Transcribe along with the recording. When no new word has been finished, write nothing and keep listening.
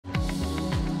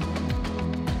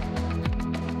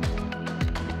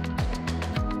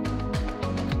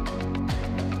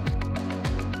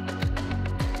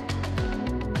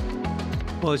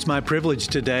Well, it's my privilege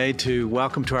today to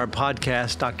welcome to our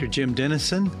podcast Dr. Jim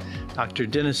Denison. Dr.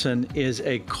 Denison is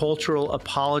a cultural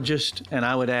apologist, and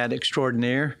I would add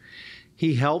extraordinaire.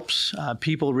 He helps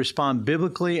people respond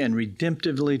biblically and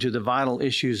redemptively to the vital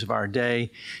issues of our day.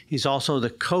 He's also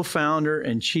the co-founder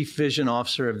and chief vision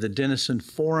officer of the Denison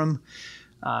Forum.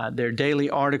 Their daily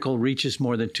article reaches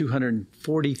more than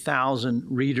 240,000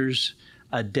 readers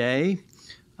a day.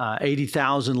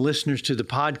 80,000 listeners to the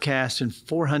podcast and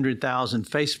 400,000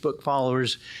 Facebook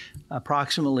followers,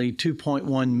 approximately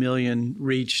 2.1 million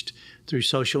reached through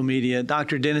social media.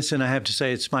 Dr. Denison, I have to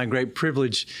say it's my great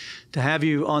privilege to have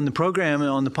you on the program and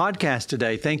on the podcast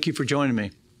today. Thank you for joining me.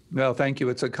 Well, thank you.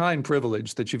 It's a kind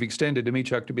privilege that you've extended to me,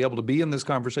 Chuck, to be able to be in this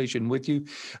conversation with you.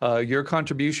 Your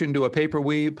contribution to a paper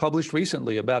we published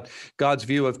recently about God's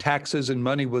view of taxes and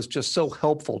money was just so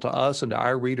helpful to us and to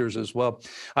our readers as well.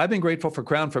 I've been grateful for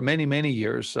Crown for many, many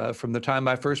years, from the time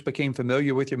I first became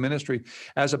familiar with your ministry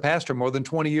as a pastor more than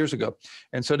 20 years ago.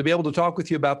 And so to be able to talk with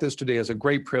you about this today is a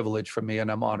great privilege for me, and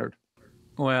I'm honored.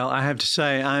 Well, I have to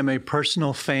say I'm a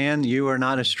personal fan. You are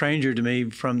not a stranger to me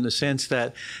from the sense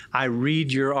that I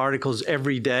read your articles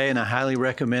every day, and I highly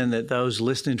recommend that those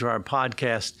listening to our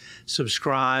podcast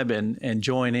subscribe and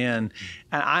join in.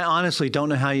 And I honestly don't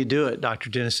know how you do it, Dr.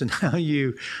 Denison, how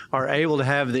you are able to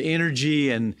have the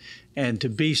energy and to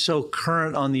be so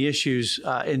current on the issues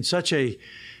in such a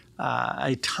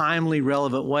timely,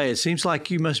 relevant way. It seems like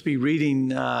you must be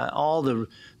reading all the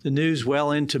news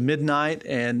well into midnight,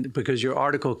 and because your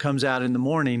article comes out in the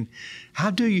morning.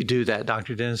 How do you do that,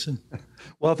 Dr. Denison?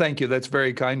 Well, thank you. That's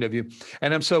very kind of you.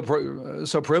 And I'm so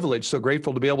privileged, so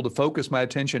grateful to be able to focus my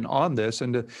attention on this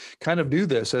and to kind of do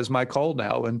this as my call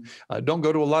now. And don't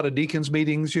go to a lot of deacons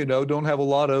meetings, don't have a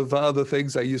lot of other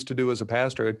things I used to do as a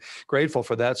pastor. And grateful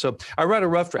for that. So I read a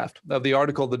rough draft of the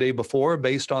article the day before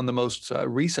based on the most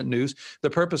recent news. The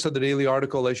purpose of the daily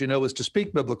article, as you know, is to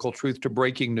speak biblical truth to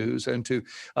breaking news and to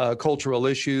cultural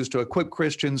issues, to equip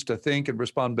Christians to think and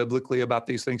respond biblically about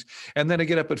these things. And then I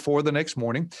get up at 4 the next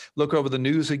morning, look over the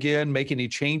news again, make any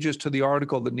changes to the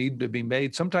article that need to be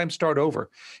made, sometimes start over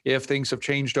if things have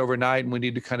changed overnight and we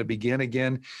need to kind of begin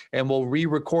again, and we'll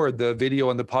re-record the video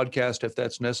and the podcast if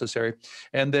that's necessary.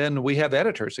 And then we have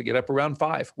editors that get up around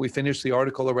 5. We finish the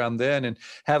article around then and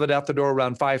have it out the door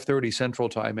around 5:30 Central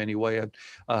Time anyway.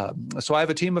 So I have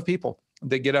a team of people.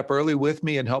 They get up early with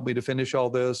me and help me to finish all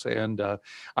this. And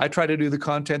I try to do the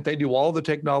content. They do all the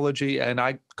technology, and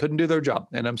I couldn't do their job.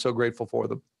 And I'm so grateful for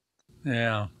them.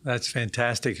 Yeah, that's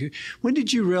fantastic. When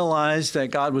did you realize that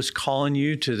God was calling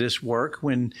you to this work?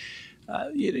 When,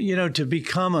 to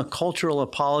become a cultural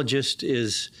apologist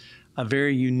is a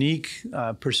very unique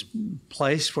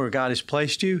place where God has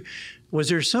placed you. Was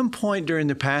there some point during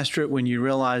the pastorate when you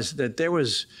realized that there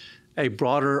was a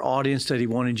broader audience that he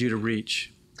wanted you to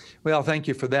reach? Well, thank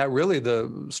you for that. Really,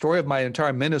 the story of my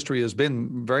entire ministry has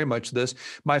been very much this.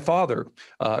 My father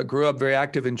grew up very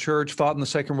active in church, fought in the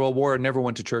Second World War, and never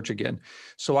went to church again.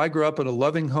 So I grew up in a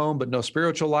loving home, but no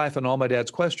spiritual life and all my dad's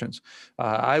questions.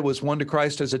 I was won to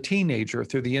Christ as a teenager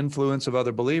through the influence of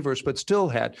other believers, but still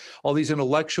had all these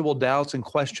intellectual doubts and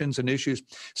questions and issues.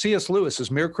 C.S.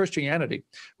 Lewis's Mere Christianity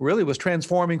really was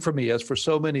transforming for me, as for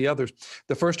so many others.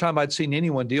 The first time I'd seen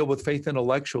anyone deal with faith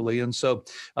intellectually. And so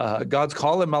God's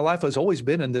call in my life has always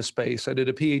been in this space. I did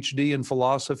a PhD in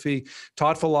philosophy,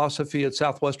 taught philosophy at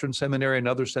Southwestern Seminary and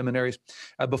other seminaries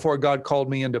before God called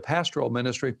me into pastoral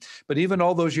ministry. But even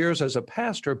all those years as a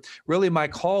pastor, really my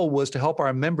call was to help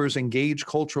our members engage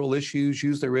cultural issues,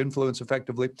 use their influence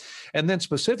effectively. And then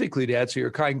specifically to answer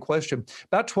your kind question,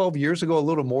 about 12 years ago, a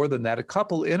little more than that, a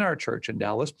couple in our church in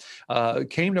Dallas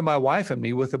came to my wife and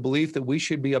me with a belief that we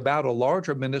should be about a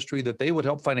larger ministry, that they would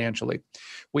help financially.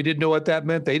 We didn't know what that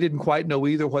meant. They didn't quite know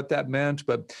either what that meant,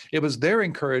 but it was their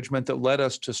encouragement that led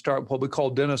us to start what we call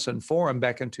Denison Forum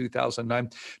back in 2009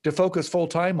 to focus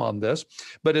full-time on this.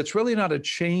 But it's really not a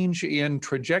change in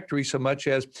trajectory so much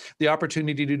as the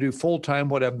opportunity to do full-time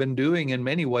what I've been doing in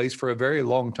many ways for a very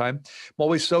long time. I'm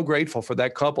always so grateful for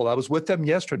that couple. I was with them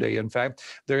yesterday. In fact,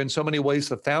 they're in so many ways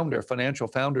the financial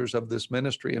founders of this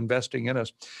ministry, investing in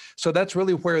us. So that's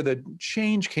really where the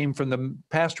change came from the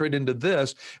pastorate into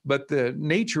this, but the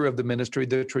nature of the ministry,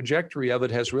 the trajectory of it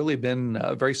has really been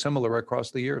very similar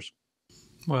across the years.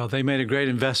 Well, they made a great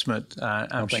investment.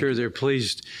 I'm sure they're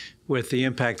pleased with the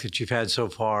impact that you've had so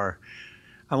far.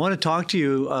 I want to talk to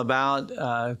you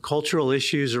about cultural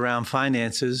issues around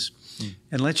finances.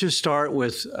 And let's just start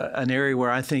with an area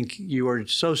where I think you are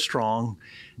so strong,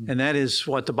 and that is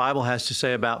what the Bible has to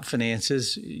say about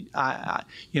finances.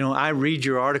 I read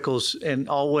your articles and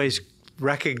always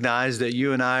recognize that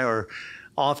you and I are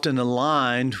often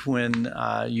aligned when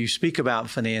you speak about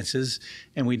finances,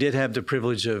 and we did have the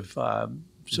privilege of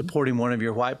supporting one of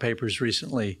your white papers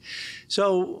recently.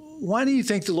 So why do you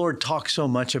think the Lord talks so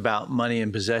much about money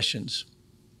and possessions?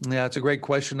 Yeah, it's a great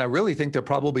question. I really think there are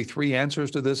probably three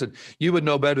answers to this, and you would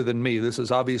know better than me. This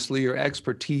is obviously your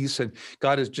expertise, and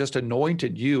God has just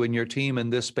anointed you and your team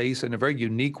in this space in a very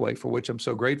unique way, for which I'm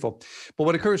so grateful. But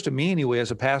what occurs to me anyway,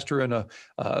 as a pastor and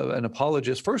an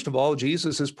apologist, first of all,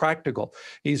 Jesus is practical.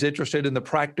 He's interested in the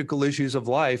practical issues of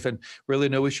life, and really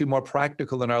no issue more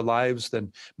practical in our lives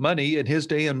than money in his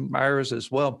day and ours as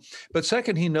well. But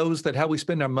second, he knows that how we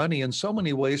spend our money in so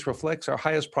many ways reflects our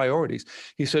highest priorities.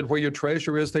 He said, where your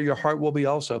treasure is, there your heart will be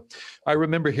also. I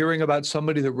remember hearing about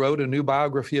somebody that wrote a new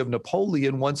biography of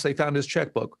Napoleon once they found his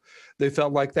checkbook. They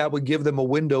felt like that would give them a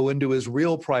window into his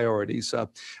real priorities.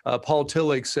 Paul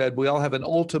Tillich said, we all have an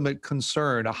ultimate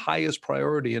concern, a highest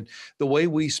priority, and the way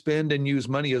we spend and use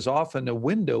money is often a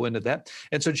window into that.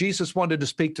 And so Jesus wanted to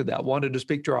speak to that, wanted to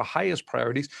speak to our highest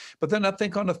priorities. But then I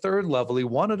think on a third level, he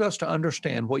wanted us to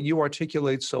understand what you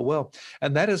articulate so well,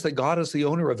 and that is that God is the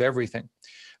owner of everything,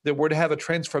 that we're to have a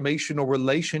transformational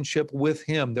relationship with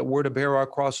him, that we're to bear our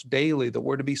cross daily, that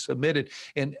we're to be submitted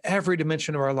in every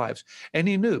dimension of our lives. And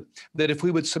he knew that if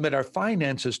we would submit our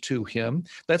finances to him,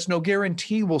 that's no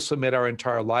guarantee we'll submit our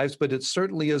entire lives, but it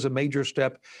certainly is a major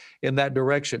step in that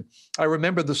direction. I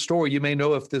remember the story, you may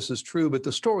know if this is true, but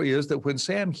the story is that when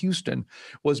Sam Houston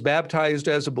was baptized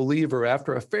as a believer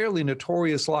after a fairly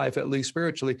notorious life, at least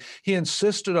spiritually, he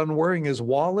insisted on wearing his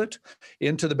wallet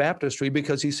into the baptistry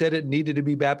because he said it needed to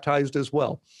be baptized as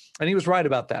well. And he was right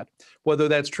about that. Whether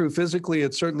that's true physically,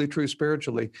 it's certainly true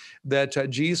spiritually, that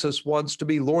Jesus wants to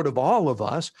be Lord of all of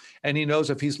us, and he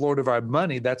knows if he's Lord of our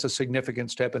money, that's a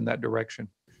significant step in that direction.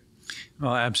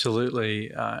 Well,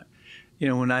 absolutely.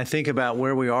 When I think about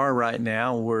where we are right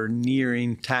now, we're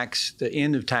nearing the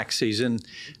end of tax season.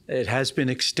 It has been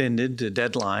extended, the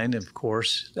deadline, of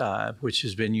course, which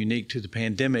has been unique to the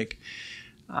pandemic.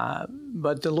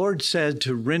 But the Lord said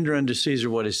to render unto Caesar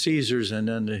what is Caesar's and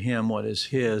unto him what is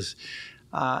his.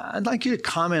 I'd like you to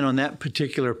comment on that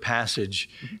particular passage.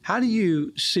 How do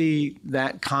you see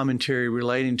that commentary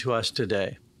relating to us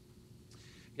today?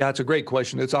 Yeah, it's a great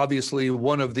question. It's obviously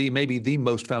one of maybe the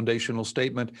most foundational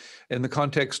statement in the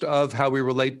context of how we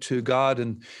relate to God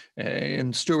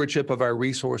and stewardship of our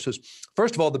resources.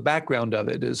 First of all, the background of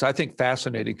it is, I think,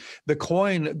 fascinating. The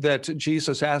coin that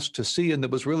Jesus asked to see, and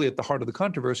that was really at the heart of the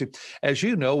controversy, as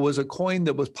you know, was a coin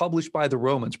that was published by the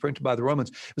Romans, printed by the Romans.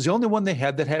 It was the only one they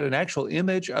had that had an actual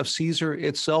image of Caesar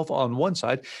itself on one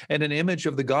side and an image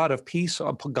of the god of peace,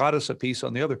 goddess of peace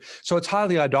on the other. So it's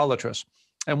highly idolatrous.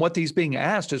 And what he's being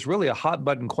asked is really a hot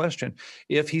button question.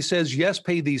 If he says, yes,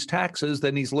 pay these taxes,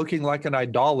 then he's looking like an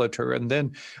idolater, and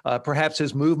then perhaps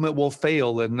his movement will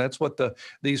fail. And that's what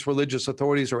these religious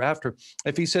authorities are after.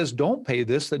 If he says, don't pay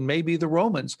this, then maybe the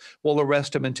Romans will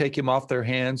arrest him and take him off their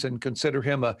hands and consider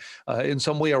him in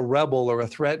some way a rebel or a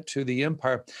threat to the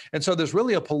empire. And so there's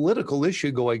really a political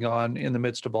issue going on in the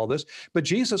midst of all this. But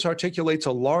Jesus articulates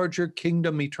a larger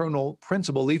kingdom eternal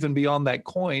principle, even beyond that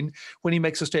coin, when he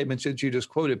makes a statement that you just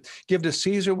quoted. Give to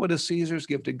Caesar what is Caesar's,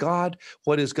 give to God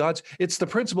what is God's. It's the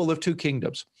principle of two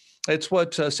kingdoms. It's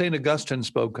what St. Augustine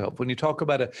spoke of when you talk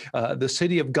about the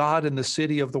city of God and the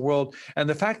city of the world, and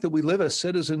the fact that we live as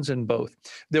citizens in both,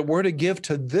 that we're to give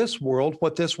to this world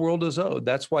what this world is owed.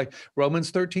 That's why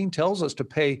Romans 13 tells us to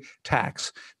pay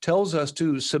tax, tells us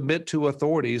to submit to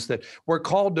authorities, that we're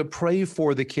called to pray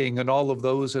for the king and all of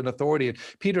those in authority. And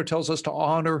Peter tells us to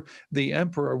honor the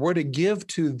emperor. We're to give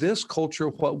to this culture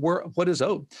what is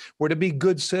owed. We're to be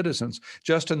good citizens.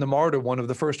 Justin the Martyr, one of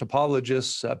the first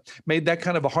apologists, made that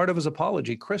kind of a heart of his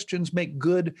apology. Christians make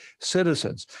good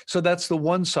citizens. So that's the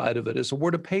one side of it, is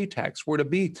we're to pay tax, we're to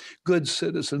be good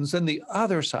citizens. And the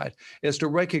other side is to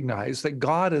recognize that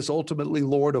God is ultimately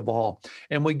Lord of all.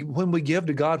 And when we give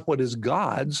to God what is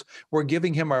God's, we're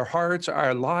giving him our hearts,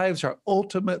 our lives, our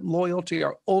ultimate loyalty,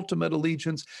 our ultimate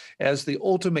allegiance as the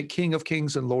ultimate King of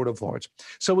Kings and Lord of Lords.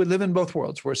 So we live in both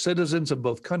worlds. We're citizens of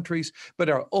both countries, but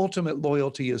our ultimate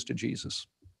loyalty is to Jesus.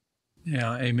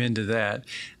 Yeah, amen to that.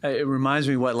 It reminds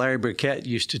me what Larry Burkett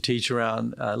used to teach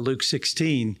around Luke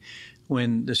 16,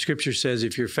 when the scripture says,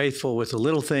 if you're faithful with a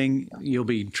little thing, you'll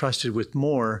be trusted with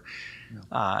more.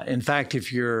 In fact,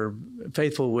 if you're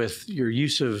faithful with your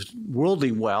use of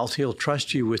worldly wealth, he'll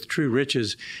trust you with true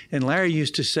riches. And Larry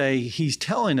used to say, he's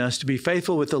telling us to be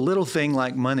faithful with a little thing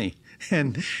like money.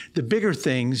 And the bigger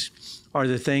things are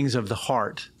the things of the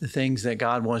heart, the things that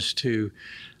God wants to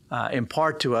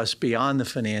impart to us beyond the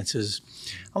finances.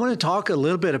 I want to talk a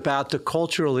little bit about the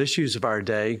cultural issues of our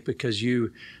day, because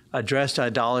you addressed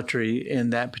idolatry in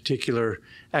that particular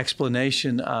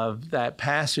explanation of that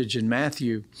passage in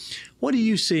Matthew. What do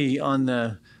you see on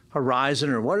the horizon,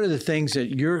 or what are the things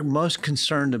that you're most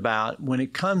concerned about when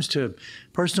it comes to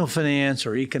personal finance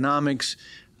or economics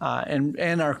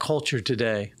and our culture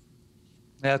today?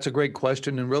 That's a great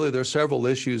question. And really, there's several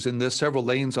issues in this, several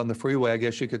lanes on the freeway, I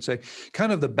guess you could say.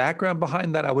 Kind of the background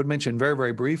behind that, I would mention very,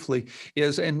 very briefly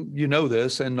is, and you know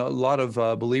this, and a lot of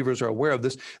believers are aware of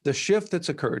this, the shift that's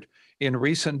occurred in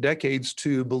recent decades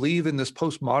to believe in this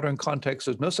postmodern context.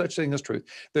 There's no such thing as truth.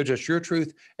 They're just your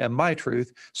truth and my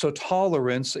truth. So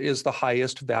tolerance is the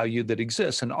highest value that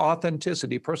exists. And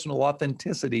authenticity, personal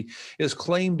authenticity, is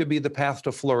claimed to be the path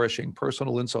to flourishing,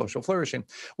 personal and social flourishing.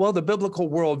 Well, the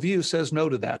biblical worldview says no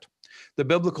to that. The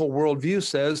biblical worldview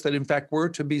says that, in fact, we're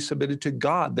to be submitted to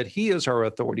God, that He is our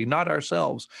authority, not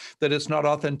ourselves, that it's not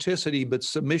authenticity, but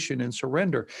submission and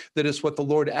surrender, that is what the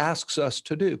Lord asks us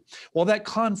to do. Well, that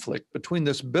conflict between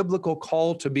this biblical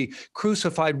call to be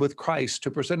crucified with Christ,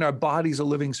 to present our bodies a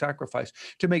living sacrifice,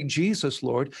 to make Jesus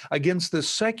Lord, against this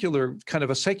secular, kind of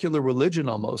a secular religion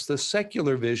almost, this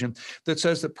secular vision that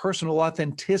says that personal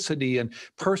authenticity and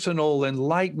personal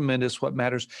enlightenment is what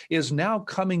matters, is now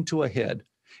coming to a head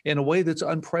in a way that's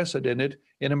unprecedented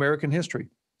in American history.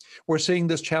 We're seeing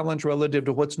this challenge relative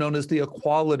to what's known as the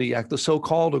Equality Act, the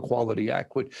so-called Equality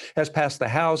Act, which has passed the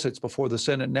House. It's before the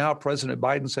Senate now. President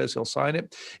Biden says he'll sign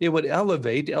it. It would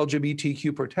elevate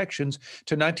LGBTQ protections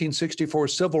to 1964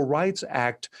 Civil Rights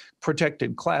Act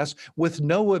protected class with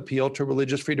no appeal to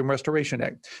Religious Freedom Restoration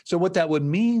Act. So what that would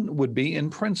mean would be, in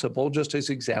principle, just as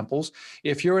examples,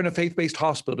 if you're in a faith-based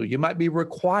hospital, you might be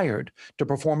required to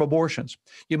perform abortions.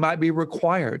 You might be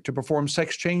required to perform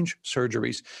sex change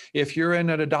surgeries. If you're in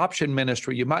an adoption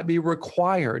ministry, you might be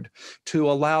required to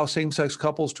allow same-sex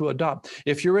couples to adopt.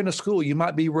 If you're in a school, you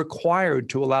might be required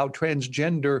to allow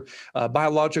transgender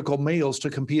biological males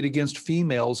to compete against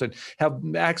females and have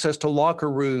access to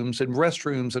locker rooms and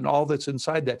restrooms and all that's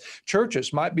inside that.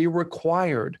 Churches might be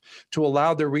required to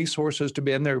allow their resources to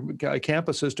be in their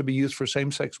campuses to be used for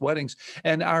same-sex weddings,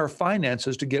 and our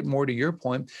finances, to get more to your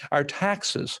point, our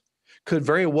taxes could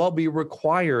very well be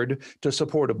required to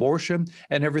support abortion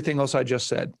and everything else I just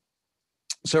said.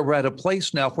 So we're at a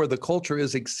place now where the culture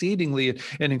is exceedingly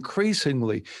and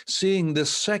increasingly seeing this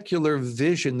secular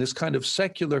vision, this kind of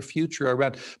secular future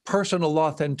around personal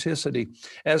authenticity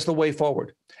as the way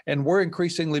forward. And we're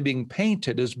increasingly being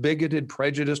painted as bigoted,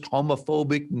 prejudiced,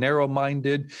 homophobic,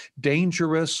 narrow-minded,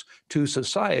 dangerous to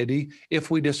society if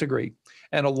we disagree.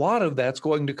 And a lot of that's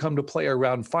going to come to play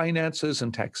around finances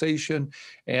and taxation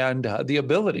and the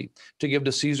ability to give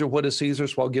to Caesar what is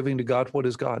Caesar's while giving to God what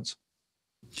is God's.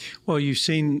 Well, you've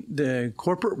seen the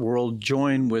corporate world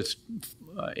join with,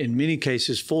 in many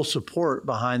cases, full support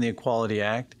behind the Equality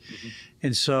Act. Mm-hmm.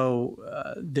 And so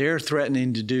they're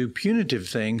threatening to do punitive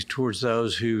things towards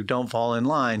those who don't fall in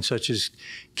line, such as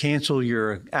cancel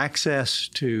your access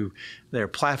to their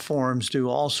platforms, do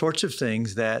all sorts of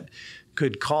things that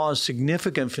could cause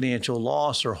significant financial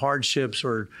loss or hardships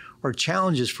or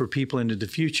challenges for people into the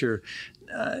future.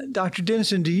 Dr.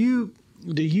 Denison, do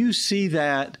you see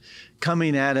that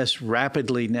coming at us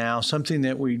rapidly now, something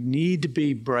that we need to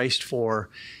be braced for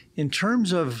in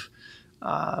terms of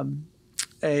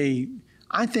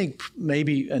I think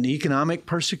maybe an economic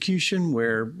persecution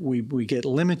where we get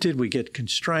limited, we get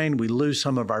constrained, we lose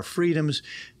some of our freedoms,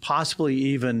 possibly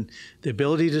even the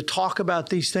ability to talk about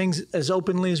these things as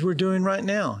openly as we're doing right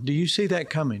now? Do you see that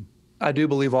coming? I do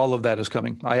believe all of that is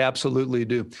coming. I absolutely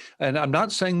do. And I'm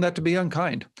not saying that to be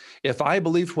unkind. If I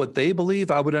believed what they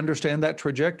believe, I would understand that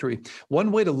trajectory.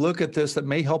 One way to look at this that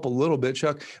may help a little bit,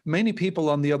 Chuck, many people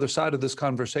on the other side of this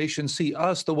conversation see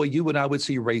us the way you and I would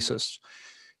see racists.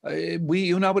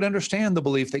 You and I would understand the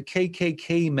belief that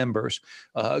KKK members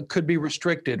could be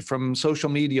restricted from social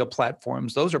media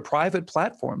platforms. Those are private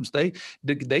platforms. They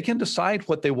can decide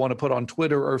what they want to put on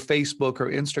Twitter or Facebook or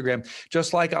Instagram,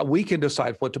 just like we can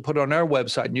decide what to put on our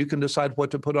website, and you can decide what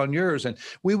to put on yours. And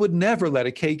we would never let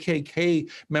a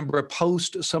KKK member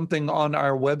post something on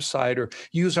our website or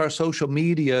use our social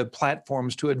media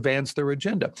platforms to advance their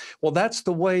agenda. Well, that's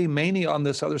the way many on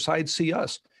this other side see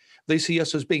us. They see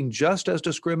us as being just as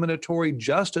discriminatory,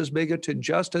 just as bigoted,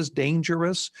 just as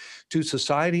dangerous to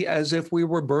society as if we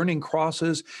were burning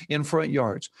crosses in front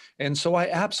yards. And so I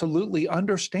absolutely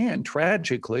understand,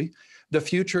 tragically, the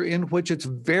future in which it's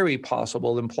very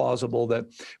possible and plausible that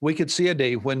we could see a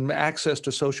day when access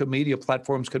to social media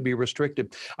platforms could be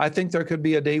restricted. I think there could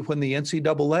be a day when the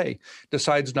NCAA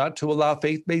decides not to allow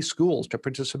faith-based schools to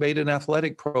participate in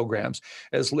athletic programs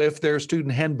as if their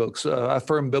student handbooks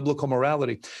affirm biblical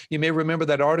morality. You may remember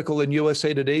that article in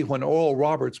USA Today when Oral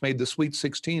Roberts made the Sweet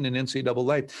 16 in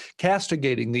NCAA,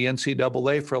 castigating the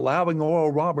NCAA for allowing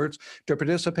Oral Roberts to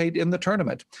participate in the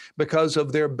tournament because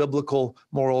of their biblical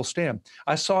moral stand.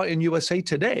 I saw in USA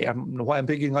Today, I don't know why I'm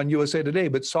picking on USA Today,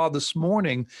 but saw this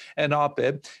morning an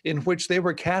op-ed in which they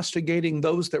were castigating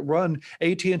those that run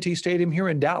AT&T Stadium here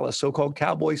in Dallas, so-called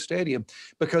Cowboy Stadium,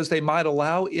 because they might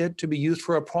allow it to be used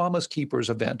for a Promise Keepers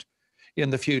event in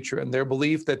the future, and their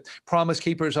belief that Promise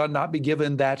Keepers ought not be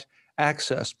given that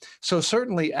access. So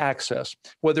certainly access,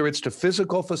 whether it's to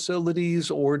physical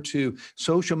facilities or to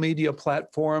social media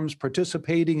platforms,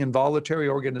 participating in voluntary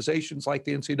organizations like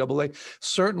the NCAA,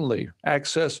 certainly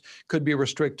access could be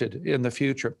restricted in the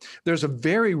future. There's a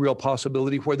very real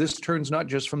possibility where this turns not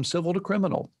just from civil to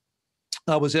criminal.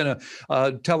 I was in a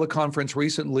teleconference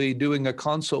recently doing a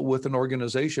consult with an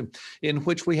organization in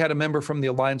which we had a member from the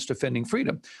Alliance Defending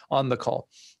Freedom on the call.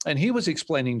 And he was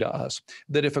explaining to us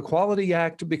that if Equality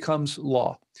Act becomes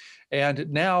law,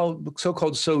 and now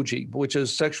so-called SOGI, which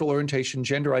is sexual orientation,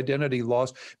 gender identity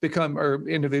laws,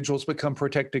 individuals become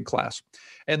protected class.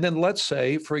 And then let's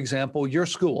say, for example, your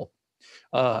school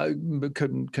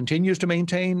continues to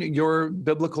maintain your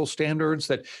biblical standards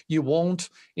that you won't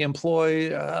employ,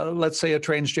 let's say, a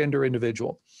transgender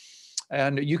individual.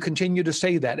 And you continue to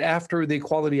say that after the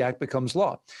Equality Act becomes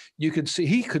law. He could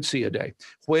see a day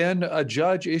when a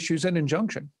judge issues an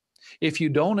injunction. If you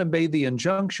don't obey the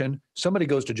injunction, somebody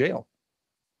goes to jail.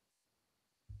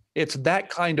 It's that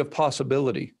kind of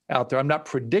possibility out there. I'm not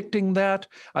predicting that.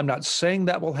 I'm not saying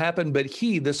that will happen, but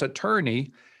this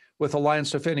attorney with Alliance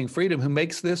Defending Freedom, who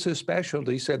makes this his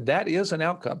specialty, said that is an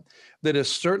outcome that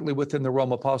is certainly within the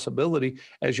realm of possibility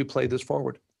as you play this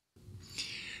forward.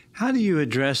 How do you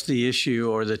address the issue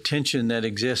or the tension that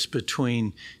exists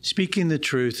between speaking the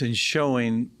truth and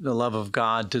showing the love of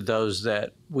God to those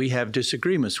that we have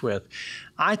disagreements with?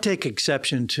 I take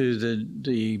exception to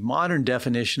the modern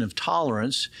definition of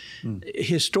tolerance.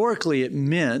 Historically, it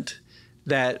meant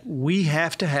that we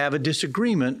have to have a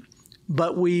disagreement,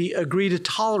 but we agree to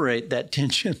tolerate that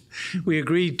tension. We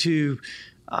agree to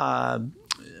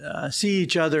see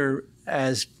each other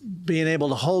as being able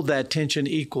to hold that tension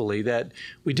equally, that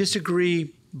we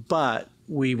disagree, but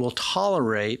we will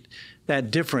tolerate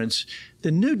that difference.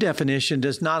 The new definition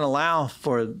does not allow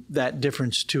for that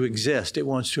difference to exist. It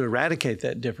wants to eradicate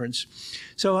that difference.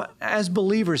 So as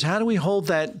believers, how do we hold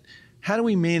that? How do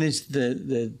we manage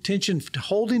the tension to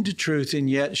holding to truth and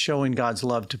yet showing God's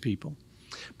love to people?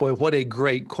 Boy, what a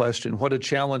great question. What a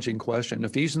challenging question.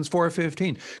 Ephesians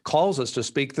 4:15 calls us to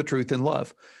speak the truth in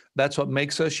love. That's what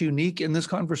makes us unique in this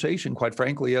conversation, quite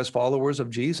frankly, as followers of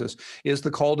Jesus, is the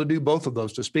call to do both of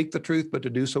those, to speak the truth, but to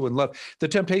do so in love. The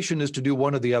temptation is to do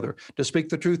one or the other, to speak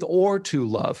the truth or to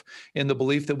love, in the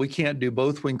belief that we can't do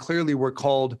both when clearly we're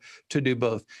called to do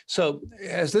both. So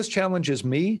as this challenges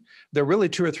me, there are really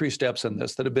 2 or 3 steps in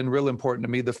this that have been real important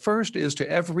to me. The first is to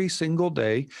every single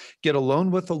day get alone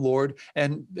with the Lord,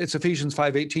 and it's Ephesians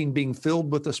 5:18, being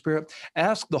filled with the Spirit.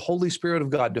 Ask the Holy Spirit of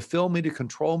God to fill me, to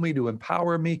control me, to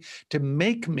empower me, to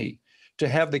make me to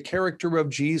have the character of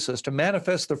Jesus, to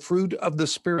manifest the fruit of the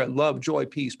Spirit, love, joy,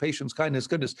 peace, patience, kindness,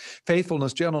 goodness,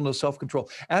 faithfulness, gentleness, self-control.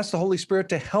 Ask the Holy Spirit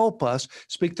to help us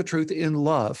speak the truth in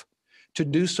love, to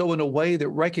do so in a way that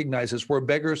recognizes we're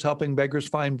beggars helping beggars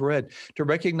find bread, to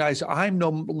recognize I'm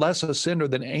no less a sinner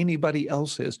than anybody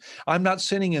else is. I'm not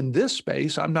sinning in this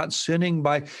space. I'm not sinning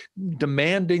by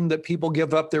demanding that people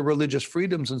give up their religious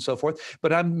freedoms and so forth,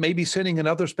 but I'm maybe sinning in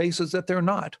other spaces that they're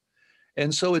not.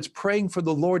 And so it's praying for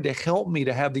the Lord to help me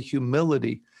to have the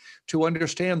humility to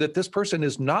understand that this person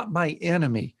is not my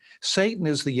enemy. Satan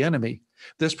is the enemy.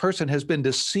 This person has been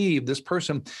deceived. This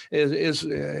person is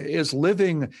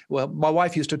living, well, my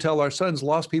wife used to tell our sons,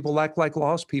 lost people act like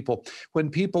lost people. When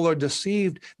people are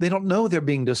deceived, they don't know they're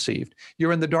being deceived.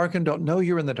 You're in the dark and don't know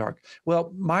you're in the dark.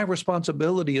 Well, my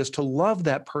responsibility is to love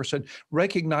that person,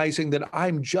 recognizing that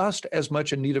I'm just as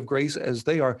much in need of grace as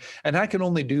they are. And I can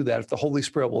only do that if the Holy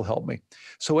Spirit will help me.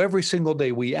 So every single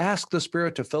day, we ask the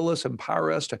Spirit to fill us,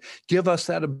 empower us, to give us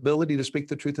that ability to speak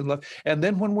the truth in love. And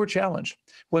then when we're challenged,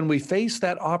 when we face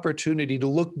that opportunity to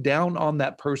look down on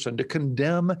that person, to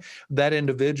condemn that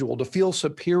individual, to feel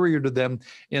superior to them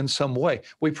in some way,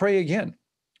 we pray again.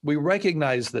 We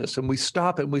recognize this and we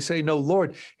stop and we say, no,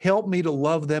 Lord, help me to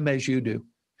love them as you do.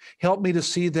 Help me to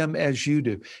see them as you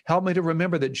do. Help me to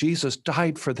remember that Jesus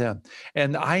died for them,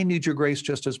 and I need your grace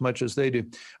just as much as they do.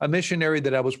 A missionary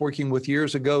that I was working with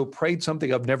years ago prayed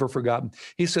something I've never forgotten.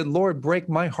 He said, Lord, break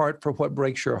my heart for what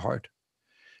breaks your heart.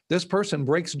 This person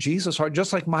breaks Jesus' heart,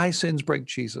 just like my sins break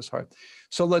Jesus' heart.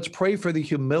 So let's pray for the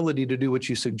humility to do what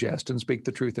you suggest and speak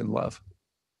the truth in love.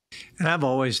 And I've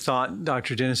always thought,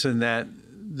 Dr. Denison, that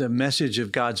the message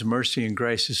of God's mercy and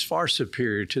grace is far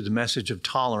superior to the message of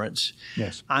tolerance.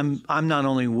 Yes. I'm not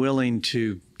only willing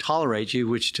to tolerate you,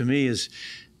 which to me is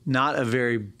not a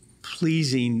very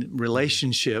pleasing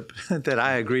relationship that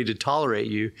I agree to tolerate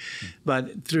you,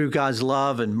 but through God's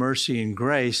love and mercy and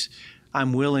grace,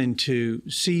 I'm willing to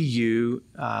see you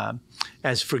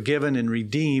as forgiven and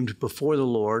redeemed before the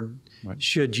Lord. Right.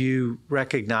 Should you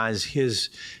recognize his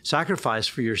sacrifice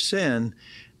for your sin,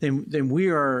 then we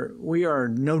are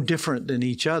no different than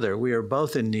each other. We are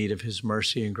both in need of his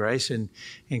mercy and grace, and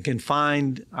can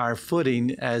find our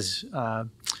footing as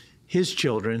his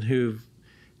children who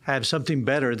have something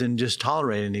better than just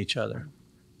tolerating each other.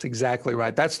 That's exactly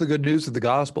right. That's the good news of the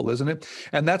gospel, isn't it?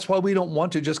 And that's why we don't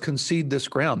want to just concede this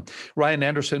ground. Ryan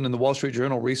Anderson in the Wall Street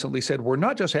Journal recently said, we're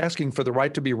not just asking for the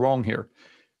right to be wrong here,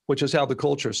 which is how the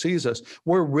culture sees us.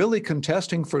 We're really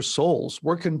contesting for souls.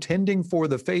 We're contending for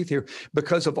the faith here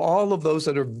because of all of those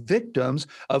that are victims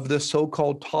of the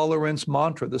so-called tolerance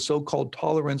mantra, the so-called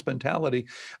tolerance mentality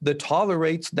that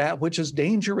tolerates that which is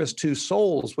dangerous to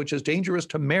souls, which is dangerous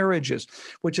to marriages,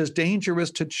 which is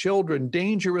dangerous to children,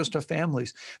 dangerous to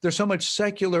families. There's so much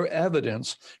secular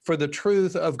evidence for the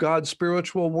truth of God's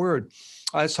spiritual word.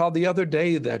 I saw the other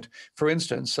day that, for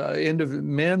instance,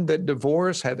 men that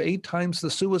divorce have 8 times the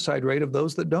suicide rate of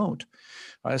those that don't.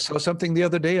 I saw something the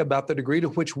other day about the degree to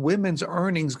which women's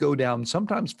earnings go down,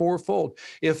 sometimes 4-fold,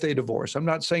 if they divorce. I'm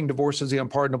not saying divorce is the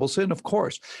unpardonable sin, of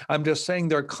course. I'm just saying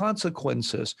there are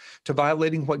consequences to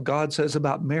violating what God says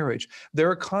about marriage. There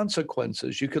are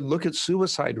consequences. You could look at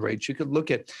suicide rates. You could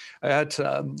look at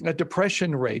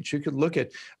depression rates. You could look at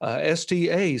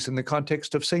STAs in the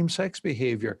context of same-sex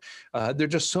behavior. There are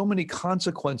just so many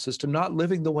consequences to not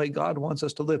living the way God wants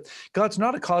us to live. God's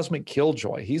not a cosmic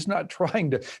killjoy. He's not trying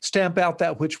to stamp out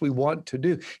that which we want to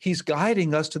do. He's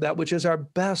guiding us to that which is our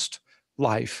best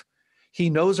life. He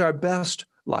knows our best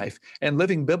life, and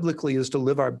living biblically is to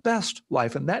live our best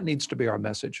life, and that needs to be our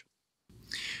message.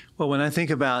 Well, when I think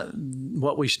about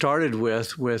what we started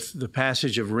with the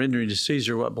passage of rendering to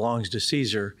Caesar what belongs to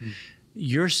Caesar,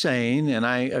 you're saying, and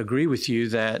I agree with you,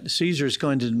 that Caesar is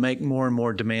going to make more and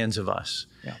more demands of us.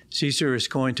 Yeah. Caesar is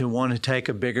going to want to take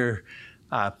a bigger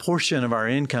portion of our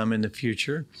income in the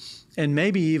future, and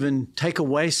maybe even take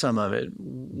away some of it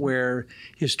where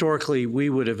historically we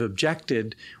would have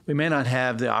objected. We may not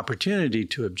have the opportunity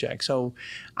to object. So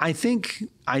I think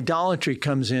idolatry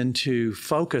comes into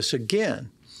focus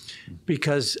again,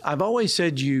 because I've always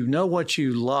said you know what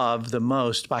you love the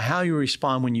most by how you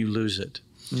respond when you lose it.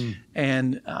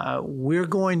 And we're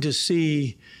going to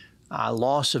see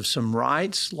loss of some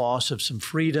rights, loss of some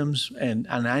freedoms, and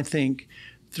I think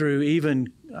through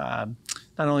even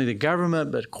not only the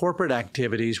government, but corporate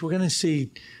activities, we're going to see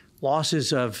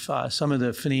losses of some of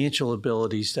the financial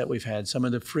abilities that we've had, some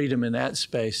of the freedom in that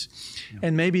space,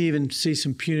 and maybe even see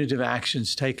some punitive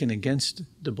actions taken against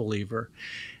the believer.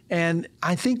 And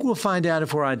I think we'll find out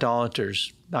if we're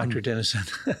idolaters, Dr. Denison.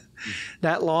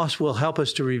 That loss will help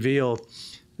us to reveal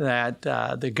that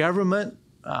the government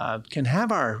can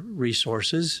have our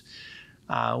resources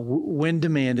when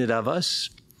demanded of us,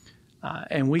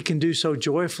 and we can do so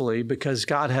joyfully because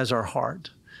God has our heart.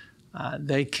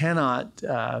 They cannot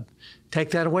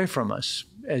take that away from us.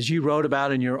 As you wrote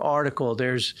about in your article,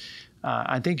 there's,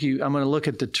 I'm going to look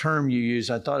at the term you use.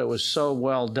 I thought it was so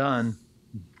well done.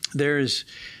 There's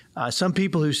some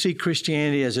people who see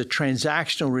Christianity as a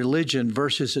transactional religion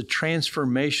versus a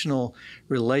transformational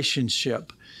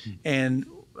relationship. And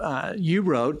you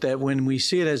wrote that when we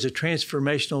see it as a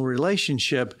transformational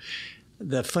relationship,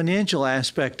 the financial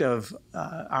aspect of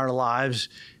our lives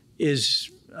is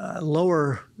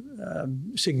lower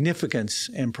significance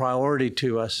and priority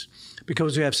to us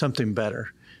because we have something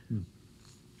better.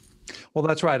 Well,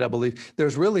 that's right, I believe.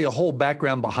 There's really a whole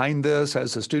background behind this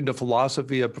as a student of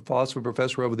philosophy, a philosophy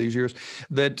professor over these years,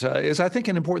 that is, I think,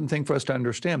 an important thing for us to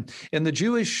understand. In the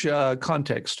Jewish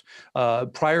context,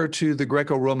 prior to the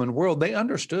Greco-Roman world, they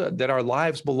understood that our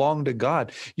lives belong to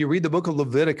God. You read the book of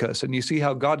Leviticus, and you see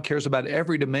how God cares about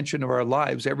every dimension of our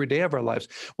lives, every day of our lives.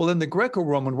 Well, in the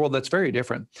Greco-Roman world, that's very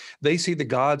different. They see the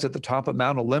gods at the top of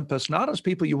Mount Olympus, not as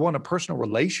people you want a personal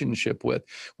relationship with.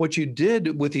 What you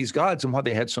did with these gods and why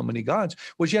they had so many gods gods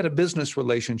was you had a business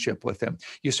relationship with them.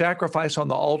 You sacrifice on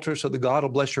the altar so the God will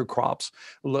bless your crops,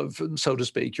 so to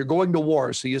speak. You're going to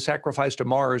war, so you sacrifice to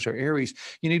Mars or Ares.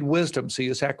 You need wisdom, so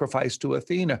you sacrifice to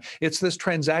Athena. It's this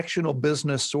transactional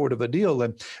business sort of a deal.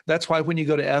 And that's why when you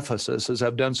go to Ephesus, as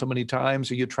I've done so many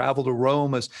times, or you travel to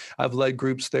Rome, as I've led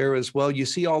groups there as well, you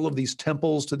see all of these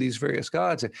temples to these various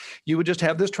gods. And you would just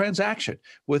have this transaction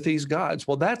with these gods.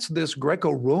 Well, that's this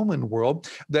Greco-Roman world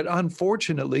that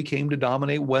unfortunately came to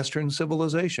dominate Western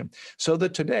civilization. So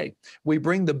that today we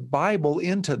bring the Bible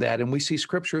into that and we see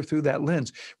scripture through that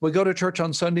lens. We go to church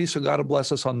on Sunday, so God will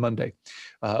bless us on Monday.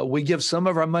 We give some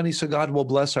of our money, so God will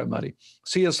bless our money.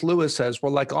 C.S. Lewis says we're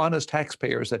like honest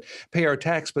taxpayers that pay our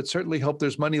tax, but certainly hope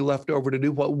there's money left over to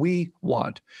do what we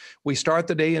want. We start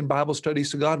the day in Bible study,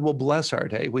 so God will bless our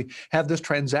day. We have this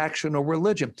transactional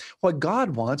religion. What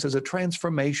God wants is a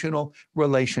transformational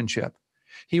relationship.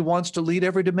 He wants to lead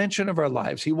every dimension of our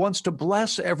lives. He wants to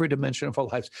bless every dimension of our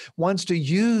lives, wants to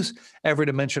use every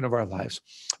dimension of our lives.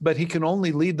 But he can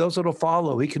only lead those that will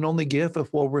follow. He can only give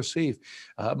if we'll receive.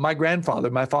 My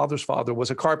grandfather, my father's father, was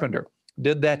a carpenter.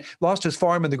 Did that, lost his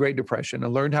farm in the Great Depression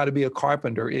and learned how to be a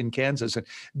carpenter in Kansas, and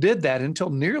did that until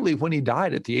nearly when he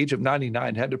died at the age of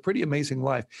 99, had a pretty amazing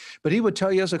life. But he would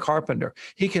tell you as a carpenter,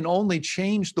 he can only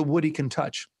change the wood he can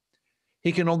touch.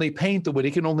 He can only paint the wood.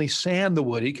 He can only sand the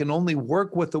wood. He can only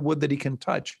work with the wood that he can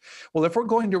touch. Well, if we're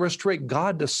going to restrict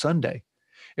God to Sunday,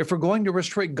 if we're going to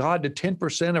restrict God to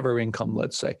 10% of our income,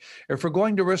 let's say, if we're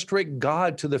going to restrict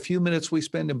God to the few minutes we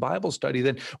spend in Bible study,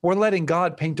 then we're letting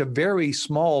God paint a very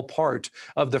small part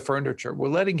of the furniture. We're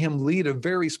letting him lead a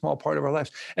very small part of our lives.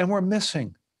 And we're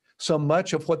missing so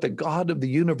much of what the God of the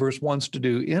universe wants to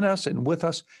do in us and with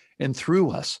us and through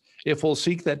us if we'll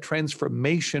seek that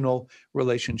transformational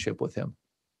relationship with him.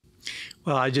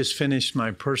 Well, I just finished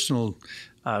my personal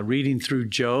reading through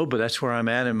Job, but that's where I'm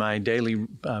at in my daily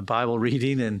Bible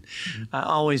reading. And I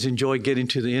always enjoy getting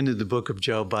to the end of the book of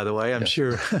Job, by the way. I'm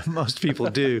sure most people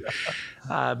do,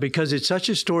 because it's such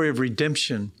a story of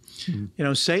redemption. You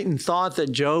know, Satan thought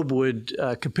that Job would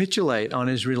capitulate on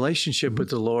his relationship with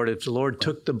the Lord if the Lord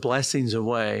took the blessings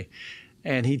away.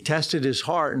 And he tested his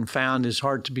heart and found his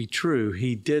heart to be true.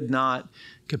 He did not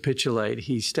capitulate.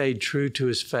 He stayed true to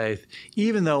his faith,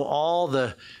 even though all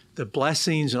the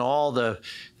blessings and all the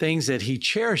things that he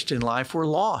cherished in life were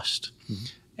lost.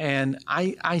 And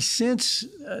I sense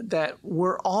that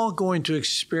we're all going to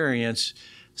experience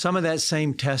some of that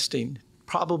same testing.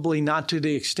 Probably not to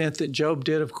the extent that Job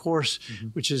did, of course,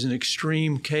 which is an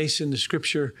extreme case in the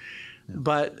scripture.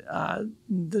 But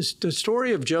the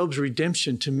story of Job's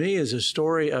redemption to me is a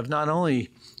story of not only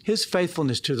his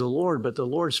faithfulness to the Lord, but the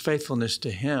Lord's faithfulness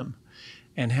to him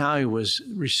and how he was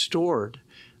restored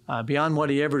beyond what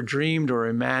he ever dreamed or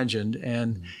imagined.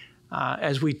 And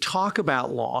as we talk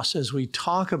about loss, as we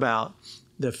talk about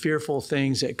the fearful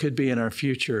things that could be in our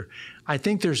future, I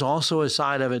think there's also a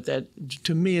side of it that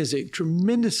to me is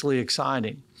tremendously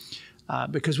exciting.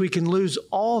 Because we can lose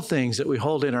all things that we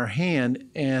hold in our hand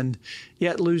and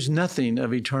yet lose nothing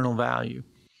of eternal value.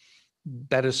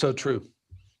 That is so true.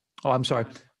 Oh, I'm sorry.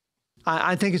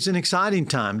 I think it's an exciting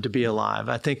time to be alive.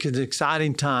 I think it's an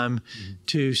exciting time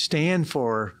to stand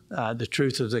for the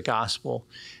truth of the gospel.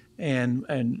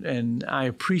 And I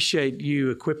appreciate you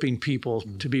equipping people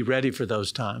to be ready for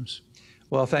those times.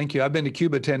 Well, thank you. I've been to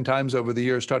Cuba 10 times over the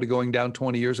years, started going down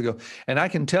 20 years ago. And I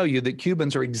can tell you that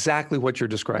Cubans are exactly what you're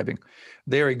describing.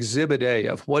 They're exhibit A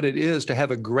of what it is to have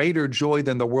a greater joy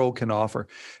than the world can offer,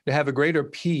 to have a greater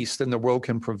peace than the world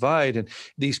can provide. And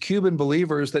these Cuban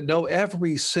believers that know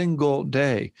every single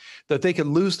day that they could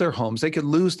lose their homes, they could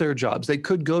lose their jobs, they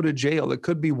could go to jail, it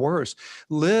could be worse,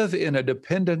 live in a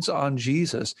dependence on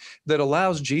Jesus that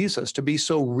allows Jesus to be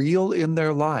so real in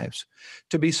their lives,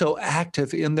 to be so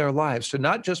active in their lives, to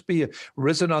not just be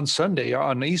risen on Sunday or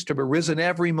on Easter, but risen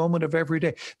every moment of every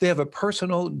day. They have a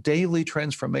personal, daily,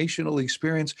 transformational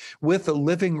experience with the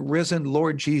living, risen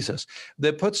Lord Jesus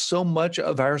that puts so much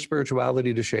of our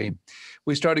spirituality to shame.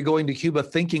 We started going to Cuba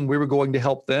thinking we were going to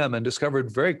help them and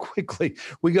discovered very quickly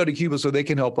we go to Cuba so they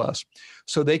can help us,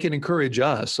 so they can encourage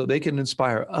us, so they can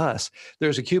inspire us.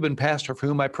 There's a Cuban pastor for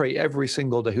whom I pray every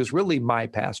single day, who's really my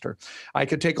pastor. I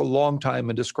could take a long time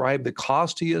and describe the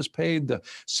cost he has paid, the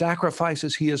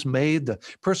sacrifices he has made, the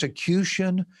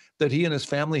persecution that he and his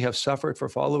family have suffered for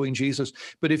following Jesus.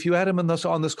 But if you had him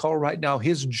on this call right now,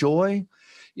 his joy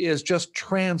is just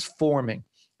transforming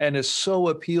and is so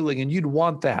appealing, and you'd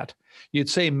want that. You'd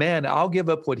say, man, I'll give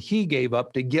up what he gave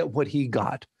up to get what he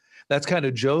got. That's kind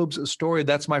of Job's story.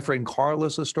 That's my friend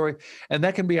Carlos's story. And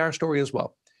that can be our story as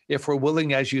well, if we're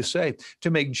willing, as you say,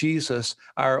 to make Jesus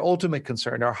our ultimate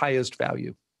concern, our highest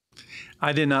value.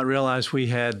 I did not realize we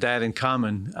had that in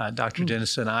common, Dr.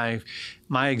 Denison.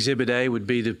 My Exhibit A would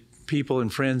be the people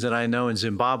and friends that I know in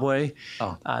Zimbabwe.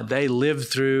 They lived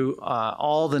through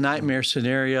all the nightmare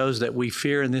scenarios that we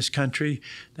fear in this country.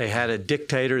 They had a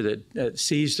dictator that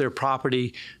seized their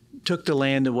property, took the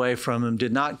land away from them,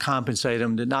 did not compensate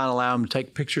them, did not allow them to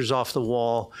take pictures off the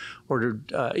wall or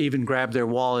to even grab their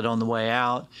wallet on the way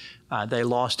out. They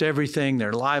lost everything,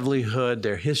 their livelihood,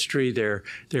 their history, their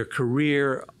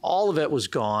career, all of it was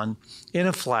gone in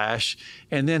a flash.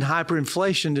 And then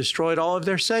hyperinflation destroyed all of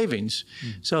their savings.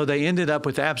 So they ended up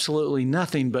with absolutely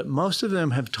nothing. But most of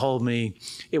them have told me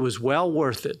it was well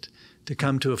worth it to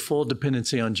come to a full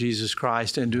dependency on Jesus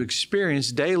Christ and to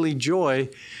experience daily joy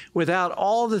without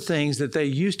all the things that they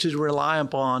used to rely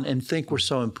upon and think were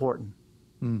so important.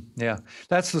 Yeah,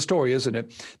 that's the story, isn't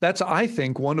it? That's, I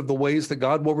think, one of the ways that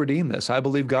God will redeem this. I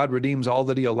believe God redeems all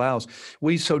that he allows.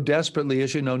 We so desperately,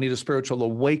 as you know, need a spiritual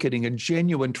awakening, a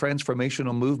genuine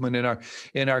transformational movement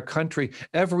in our country.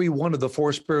 Every one of the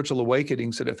 4 spiritual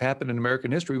awakenings that have happened in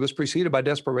American history was preceded by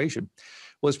desperation,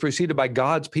 was preceded by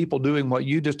God's people doing what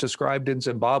you just described in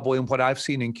Zimbabwe and what I've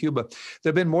seen in Cuba. There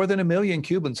have been more than 1 million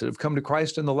Cubans that have come to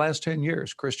Christ in the last 10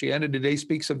 years. Christianity Today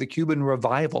speaks of the Cuban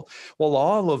revival. Well,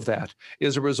 all of that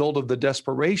is a result of the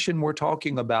desperation we're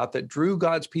talking about that drew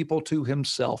God's people to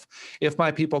himself. If my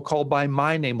people called by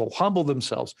my name will humble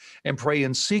themselves and pray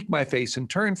and seek my face and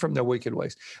turn from their wicked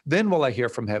ways, then will I hear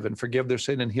from heaven, forgive their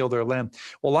sin and heal their land.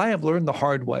 Well, I have learned the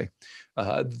hard way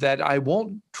that I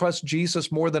won't trust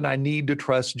Jesus more than I need to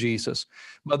trust Jesus.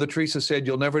 Mother Teresa said,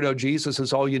 you'll never know Jesus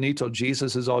is all you need till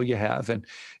Jesus is all you have. And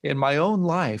in my own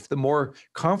life, the more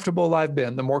comfortable I've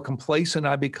been, the more complacent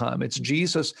I become. It's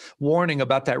Jesus warning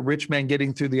about that rich man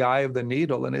getting through the eye of the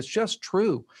needle. And it's just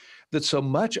true that so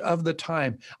much of the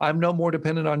time, I'm no more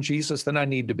dependent on Jesus than I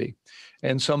need to be.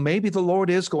 And so maybe the Lord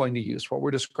is going to use what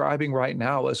we're describing right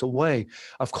now as a way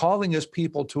of calling his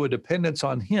people to a dependence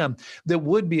on him that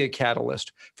would be a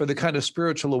catalyst for the kind of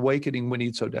spiritual awakening we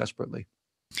need so desperately.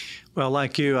 Well,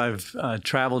 like you, I've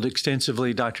traveled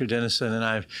extensively, Dr. Denison, and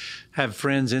I have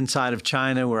friends inside of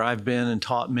China where I've been and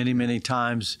taught many, many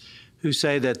times who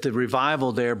say that the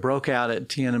revival there broke out at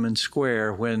Tiananmen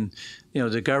Square when,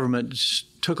 the government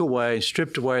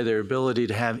stripped away their ability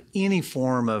to have any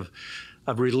form of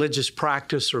religious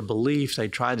practice or belief. They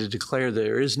tried to declare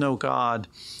there is no God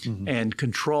and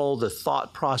control the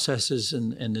thought processes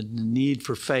and the need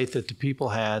for faith that the people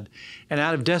had. And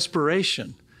out of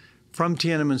desperation, from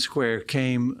Tiananmen Square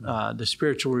came the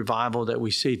spiritual revival that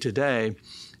we see today.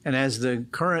 And as the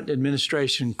current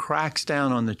administration cracks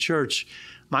down on the church,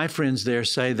 my friends there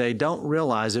say they don't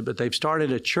realize it, but they've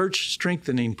started a church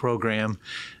strengthening program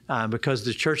because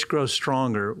the church grows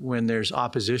stronger when there's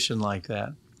opposition like that.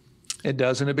 It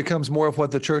does, and it becomes more of what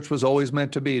the church was always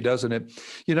meant to be, doesn't it?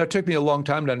 It took me a long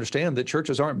time to understand that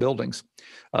churches aren't buildings.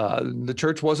 The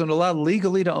church wasn't allowed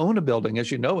legally to own a building,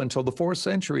 as you know, until the 4th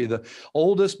century. The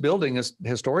oldest building, as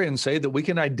historians say, that we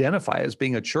can identify as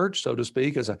being a church, so to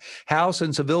speak, is a house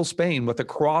in Seville, Spain, with a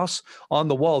cross on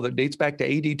the wall that dates back to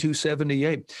AD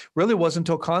 278. Really wasn't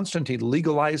until Constantine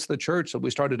legalized the church that we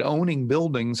started owning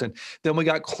buildings, and then we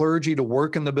got clergy to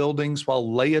work in the buildings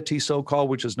while laity,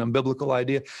 so-called, which is an unbiblical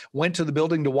idea, went to the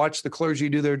building to watch the clergy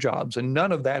do their jobs. And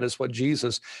none of that is what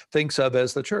Jesus thinks of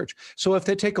as the church. So if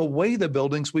they take away the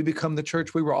buildings, we become the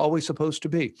church we were always supposed to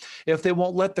be. If they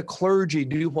won't let the clergy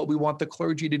do what we want the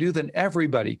clergy to do, then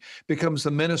everybody becomes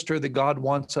the minister that God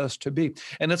wants us to be.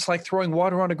 And it's like throwing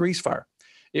water on a grease fire.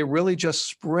 It really just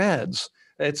spreads.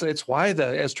 It's why,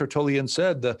 as Tertullian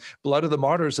said, the blood of the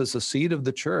martyrs is the seed of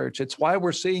the church. It's why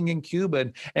we're seeing in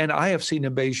Cuba, and I have seen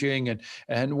in Beijing,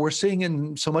 and we're seeing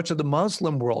in so much of the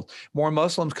Muslim world, more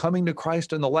Muslims coming to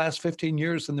Christ in the last 15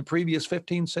 years than the previous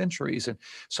 15 centuries. And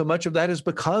so much of that is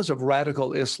because of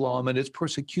radical Islam and its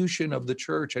persecution of the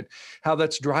church and how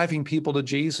that's driving people to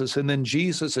Jesus. And then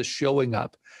Jesus is showing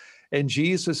up. And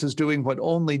Jesus is doing what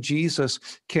only Jesus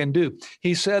can do.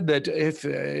 He said that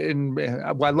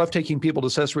I love taking people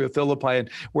to Caesarea Philippi, and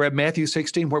we're at Matthew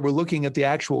 16, where we're looking at the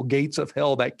actual gates of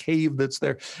hell, that cave that's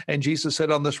there. And Jesus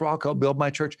said, on this rock, I'll build my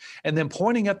church. And then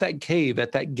pointing at that cave,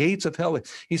 at that gates of hell,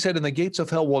 he said, and the gates of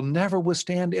hell will never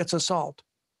withstand its assault.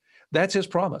 That's his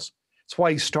promise. That's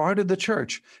why he started the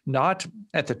church, not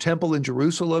at the temple in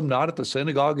Jerusalem, not at the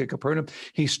synagogue at Capernaum.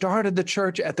 He started the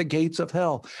church at the gates of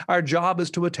hell. Our job is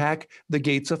to attack the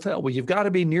gates of hell. Well, you've got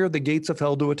to be near the gates of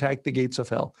hell to attack the gates of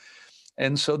hell.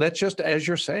 And so that's just, as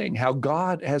you're saying, how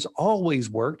God has always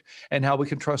worked and how we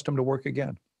can trust him to work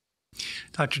again.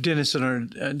 Dr.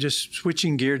 Denison, just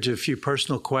switching gear to a few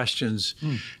personal questions.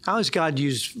 How has God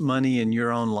used money in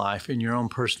your own life, in your own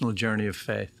personal journey of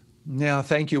faith? Yeah,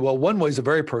 thank you. Well, one way is a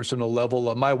very personal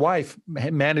level. My wife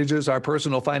manages our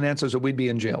personal finances, or we'd be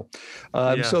in jail.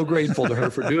 I'm Yeah. so grateful to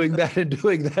her for doing that and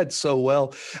doing that so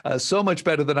well, so much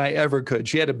better than I ever could.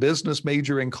 She had a business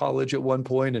major in college at one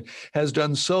point and has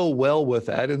done so well with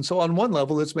that. And so on one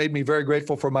level, it's made me very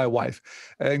grateful for my wife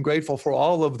and grateful for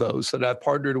all of those that I've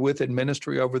partnered with in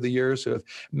ministry over the years who have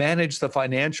managed the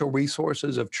financial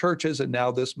resources of churches and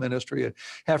now this ministry and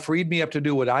have freed me up to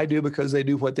do what I do because they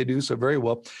do what they do so very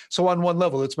well. So on one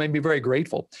level, it's made me very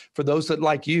grateful for those that,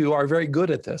 like you, are very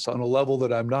good at this on a level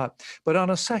that I'm not. But on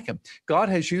a second, God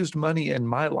has used money in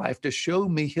my life to show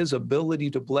me his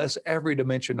ability to bless every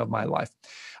dimension of my life.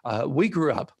 We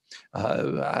grew up.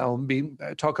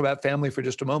 Talk about family for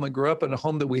just a moment. Grew up in a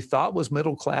home that we thought was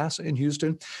middle class in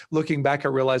Houston. Looking back, I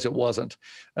realized it wasn't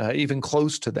even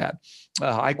close to that.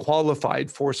 I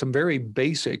qualified for some very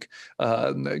basic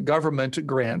government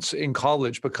grants in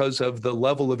college because of the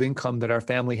level of income that our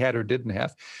family had or didn't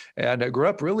have. And I grew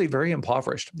up really very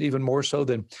impoverished, even more so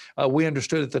than we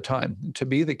understood at the time to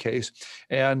be the case.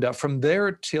 And from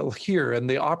there till here, and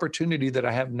the opportunity that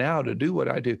I have now to do what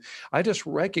I do, I just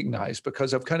recognize,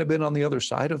 because I've kind of been on the other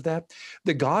side of that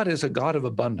God is a God of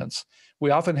abundance. We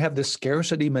often have this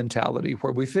scarcity mentality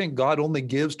where we think God only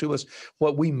gives to us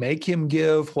what we make him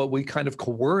give, what we kind of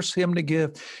coerce him to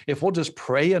give. If we'll just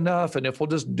pray enough and if we'll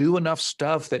just do enough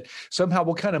stuff, that somehow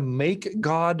we'll kind of make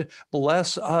God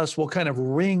bless us. We'll kind of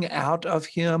wring out of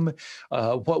him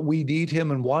what we need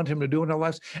him and want him to do in our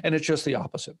lives. And it's just the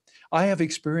opposite. I have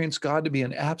experienced God to be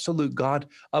an absolute God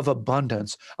of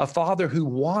abundance, a father who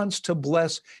wants to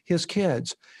bless his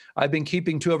kids. I've been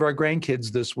keeping 2 of our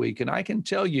grandkids this week, and I can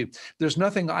tell you there's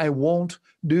nothing I won't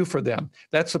do for them.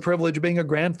 That's the privilege of being a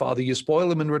grandfather. You spoil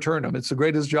them and return them. It's the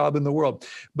greatest job in the world.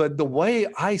 But the way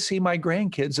I see my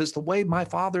grandkids is the way my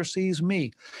father sees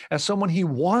me, as someone he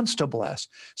wants to bless,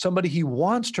 somebody he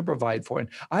wants to provide for. And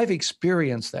I've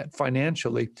experienced that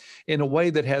financially in a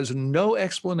way that has no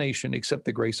explanation except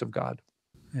the grace of God.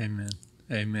 Amen.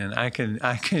 Amen. I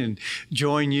can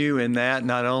join you in that,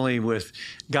 not only with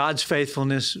God's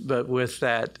faithfulness, but with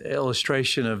that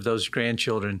illustration of those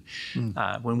grandchildren.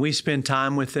 When we spend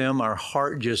time with them, our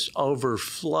heart just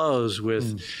overflows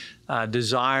with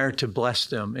desire to bless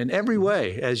them in every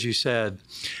way, as you said.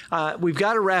 We've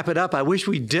got to wrap it up. I wish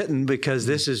we didn't, because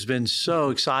this has been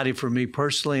so exciting for me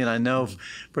personally, and I know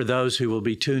for those who will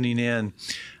be tuning in.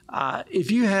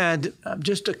 If you had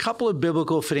just a couple of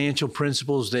biblical financial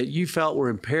principles that you felt were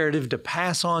imperative to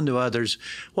pass on to others,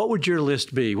 what would your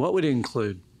list be? What would it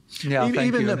include? Yeah,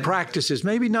 even the practices,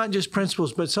 maybe not just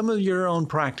principles, but some of your own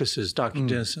practices, Dr.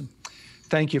 Denison.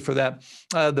 Thank you for that.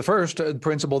 The first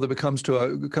principle that comes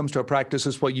to a practice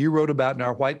is what you wrote about in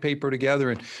our white paper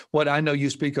together, and what I know you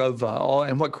speak of,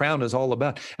 and what Crown is all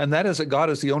about, and that is that God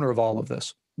is the owner of all of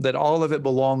this, that all of it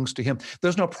belongs to him.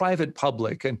 There's no private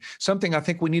public. And something I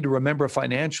think we need to remember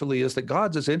financially is that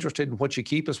God's as interested in what you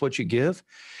keep as what you give.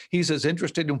 He's as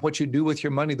interested in what you do with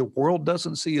your money. The world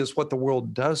doesn't see as what the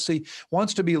world does see.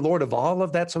 Wants to be Lord of all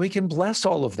of that so he can bless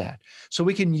all of that, so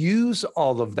we can use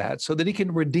all of that, so that he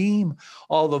can redeem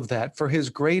all of that for his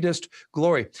greatest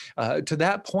glory. To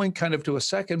that point, kind of to a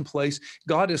second place,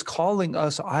 God is calling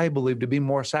us, I believe, to be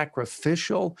more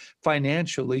sacrificial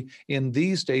financially in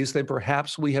these days than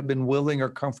perhaps we have been willing or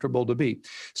comfortable to be.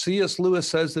 C.S. Lewis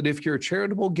says that if your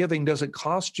charitable giving doesn't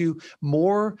cost you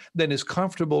more than is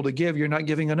comfortable to give, you're not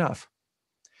giving enough.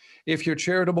 If your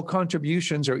charitable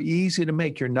contributions are easy to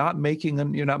make, you're not making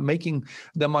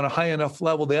them on a high enough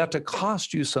level. They ought to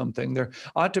cost you something. There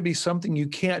ought to be something you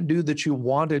can't do that you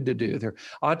wanted to do. There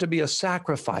ought to be a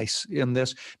sacrifice in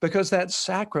this, because that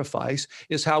sacrifice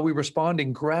is how we respond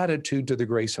in gratitude to the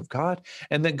grace of God,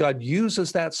 and then God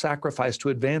uses that sacrifice to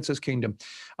advance his kingdom.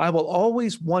 I will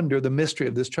always wonder the mystery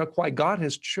of this, Chuck, why God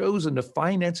has chosen to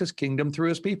finance his kingdom through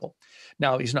his people.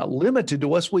 Now, he's not limited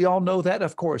to us. We all know that,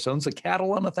 of course, owns the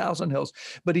cattle on 1,000 hills,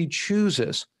 but he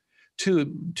chooses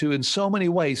to in so many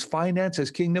ways finance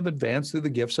his kingdom advance through the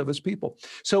gifts of his people.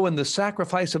 So in the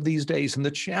sacrifice of these days and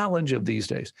the challenge of these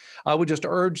days, I would just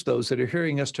urge those that are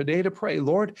hearing us today to pray,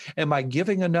 Lord, am I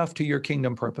giving enough to your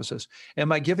kingdom purposes?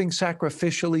 Am I giving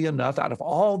sacrificially enough out of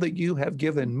all that you have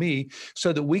given me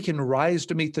so that we can rise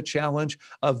to meet the challenge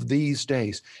of these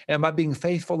days? Am I being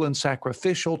faithful and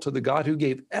sacrificial to the God who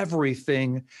gave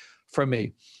everything for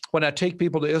me? When I take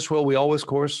people to Israel, we always, of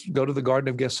course, go to the Garden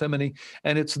of Gethsemane,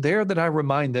 and it's there that I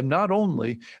remind them not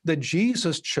only that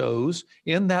Jesus chose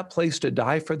in that place to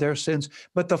die for their sins,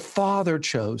 but the Father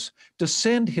chose to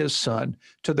send his Son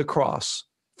to the cross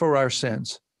for our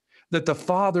sins, that the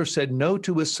Father said no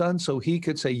to his Son so he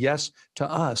could say yes to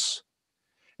us.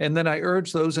 And then I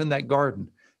urge those in that garden,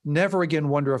 never again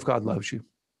wonder if God loves you.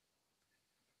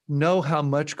 Know how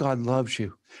much God loves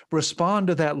you. Respond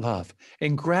to that love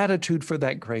and gratitude for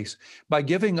that grace by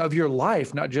giving of your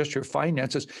life, not just your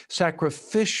finances,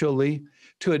 sacrificially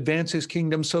to advance his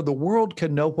kingdom so the world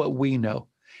can know what we know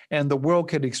and the world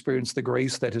can experience the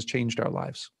grace that has changed our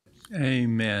lives.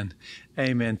 Amen.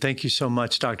 Amen. Thank you so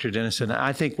much, Dr. Denison.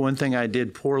 I think one thing I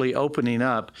did poorly opening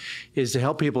up is to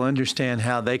help people understand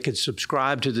how they could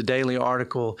subscribe to the daily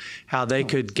article, how they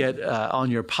could get on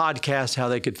your podcast, how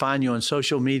they could find you on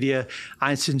social media.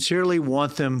 I sincerely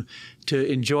want them to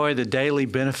enjoy the daily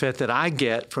benefit that I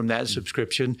get from that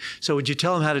subscription. So would you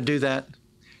tell them how to do that?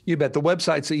 You bet. The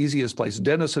website's the easiest place,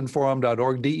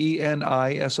 denisonforum.org,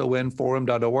 DENISON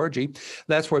forum.org.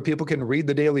 That's where people can read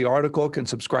the daily article, can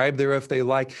subscribe there if they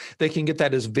like. They can get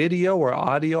that as video or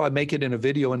audio. I make it in a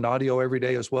video and audio every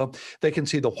day as well. They can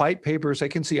see the white papers. They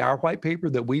can see our white paper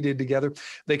that we did together.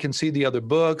 They can see the other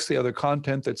books, the other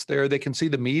content that's there. They can see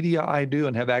the media I do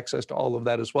and have access to all of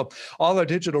that as well. All our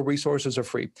digital resources are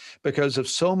free because of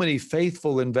so many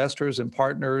faithful investors and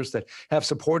partners that have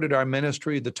supported our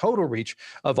ministry. The total reach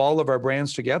of all of our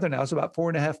brands together now is about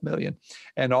 4.5 million.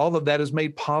 And all of that is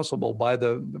made possible by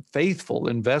the faithful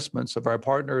investments of our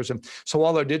partners. And so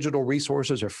all our digital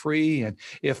resources are free. And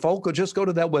if folk will just go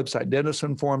to that website,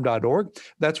 denisonforum.org,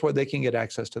 that's where they can get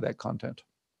access to that content.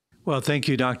 Well, thank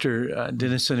you, Dr.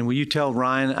 Denison. And will you tell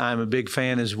Ryan I'm a big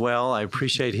fan as well? I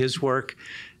appreciate his work.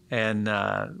 And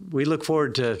we look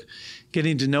forward to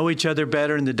getting to know each other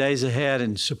better in the days ahead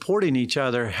and supporting each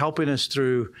other, helping us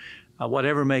through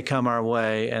whatever may come our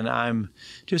way. And I'm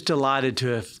just delighted to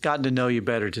have gotten to know you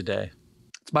better today.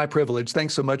 It's my privilege.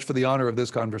 Thanks so much for the honor of this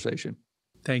conversation.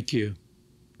 Thank you.